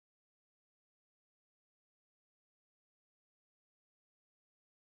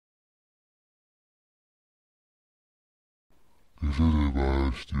Siete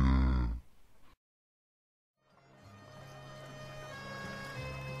bestie.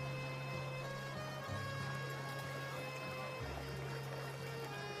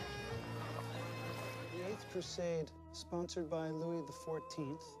 The Eighth Crusade, sponsored by Louis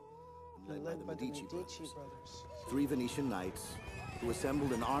XIV, and led by the Medici brothers. Three Venetian knights who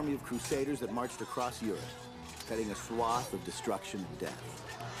assembled an army of crusaders that marched across Europe, cutting a swath of destruction and death.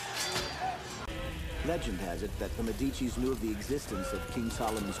 Legend has it that the Medicis knew of the existence of King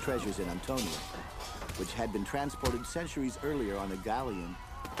Solomon's treasures in Antonia, which had been transported centuries earlier on a galleon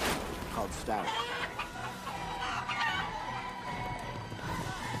called Star.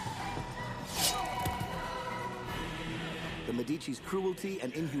 The Medici's cruelty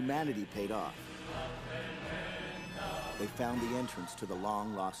and inhumanity paid off. They found the entrance to the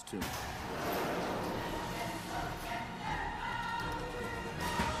long-lost tomb.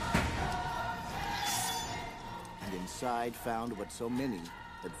 And inside found what so many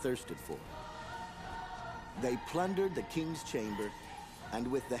had thirsted for. They plundered the king's chamber, and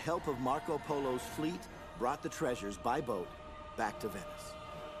with the help of Marco Polo's fleet, brought the treasures by boat back to Venice.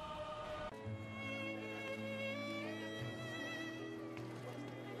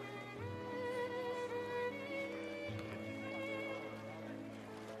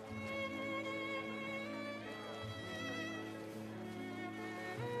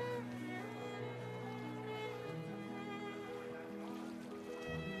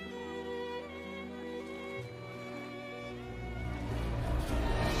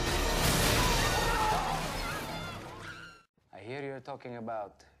 I hear you're talking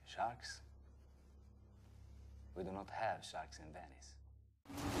about sharks. We do not have sharks in Venice.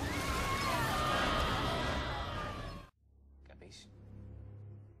 Capisci?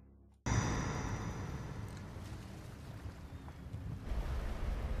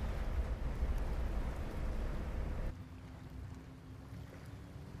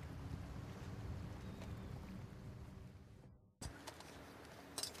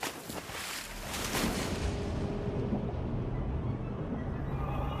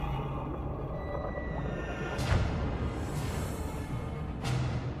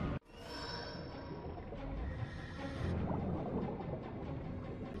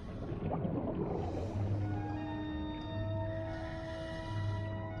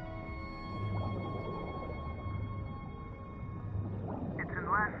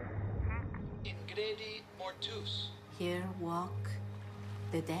 Here walk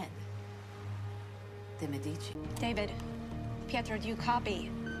the dead. The Medici. David, Pietro, do you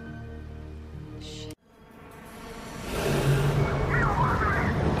copy? Shit.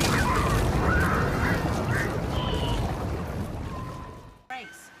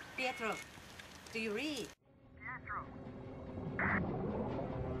 Brakes. Pietro, do you read? Pietro!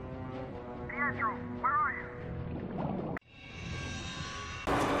 Pietro, where are you?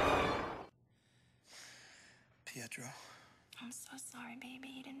 Pietro. I'm so sorry, baby.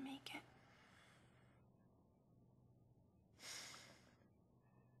 You didn't make it.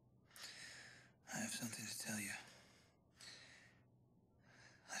 I have something to tell you.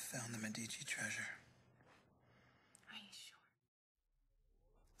 I found the Medici treasure. Are you sure?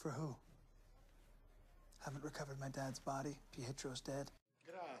 For who? Haven't recovered my dad's body. Pietro's dead.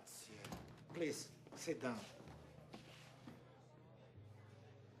 Grazie. Please, sit down.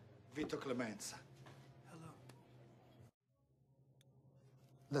 Vito Clemenza. Hello.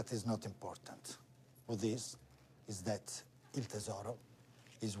 That is not important. What is that Il Tesoro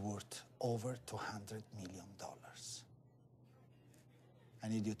is worth over $200 million. I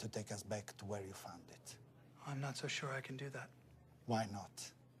need you to take us back to where you found it. I'm not so sure I can do that. Why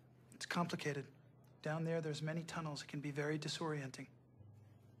not? It's complicated. Down there's many tunnels. It can be very disorienting.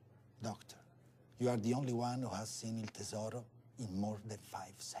 Doctor, you are the only one who has seen Il Tesoro in more than 5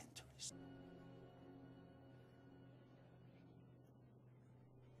 centuries.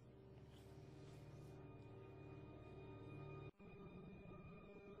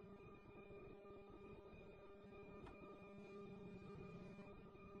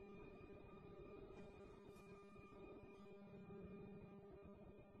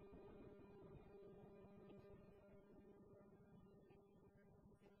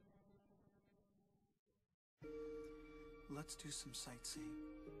 Let's do some sightseeing.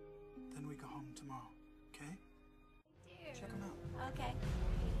 Then we go home tomorrow, okay? Check them out. Okay.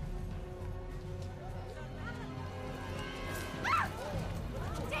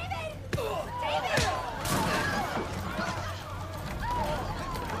 David! David!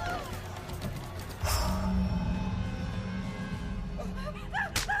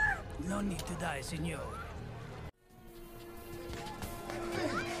 No need to die, signor.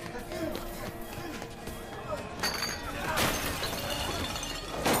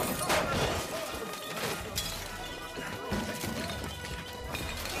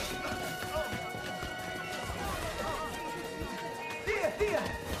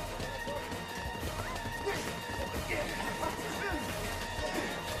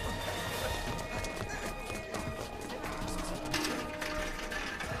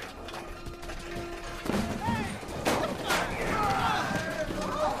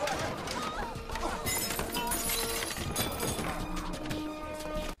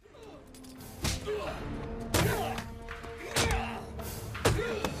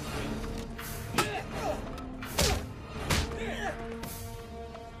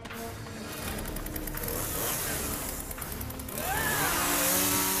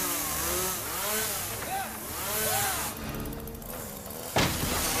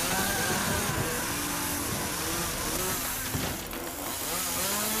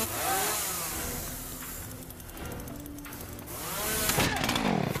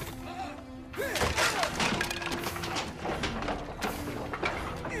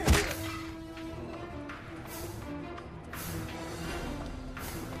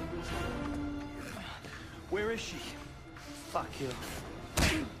 Where is she? Fuck you.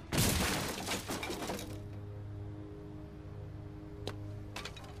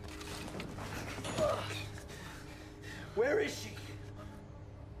 Where is she?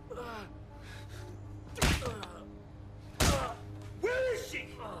 Where is she?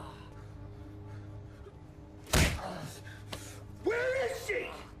 Where is she?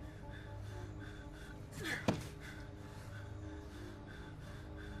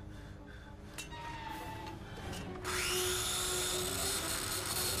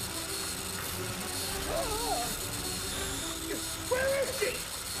 Where is she?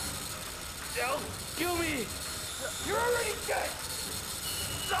 Don't kill me! You're already dead!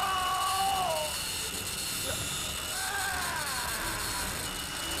 No!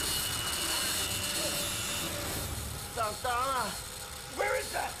 Santana! Where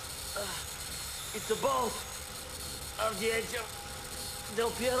is that? It's a boat on the edge of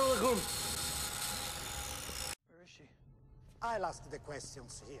Del Piero Lagoon. Where is she? I'll ask the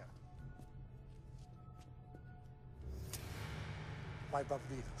questions here. My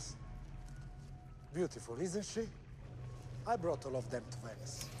Barbados. Beautiful, isn't she? I brought all of them to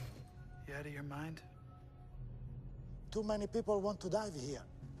Venice. You out of your mind? Too many people want to dive here.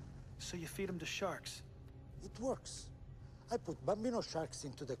 So you feed them to sharks? It works. I put bambino sharks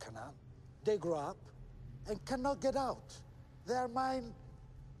into the canal. They grow up and cannot get out. They are mine,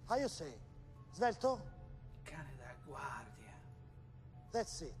 how you say, svelto? Cane da guardia.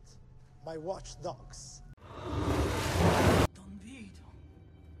 That's it. My watchdogs. Don Vito.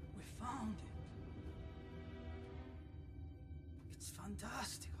 We found it. It's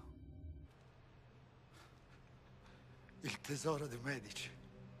fantastico. Il tesoro dei Medici.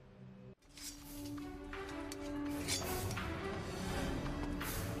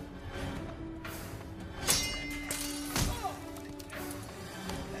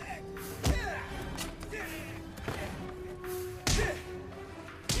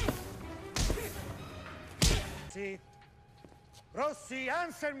 Sì. Rossi,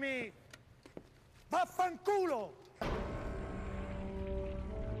 answer me! Vaffanculo!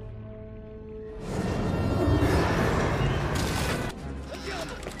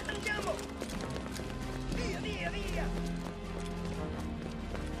 Andiamo! Via, via, via!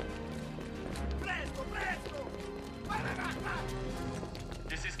 Presto, presto! Vai, vai, vai, vai!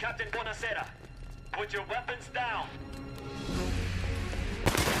 This is Captain Buonasera. Put your weapons down.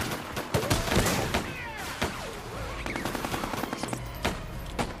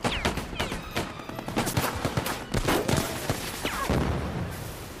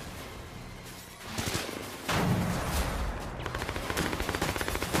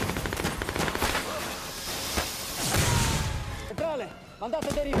 Centrale,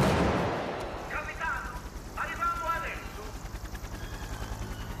 mandate deriva!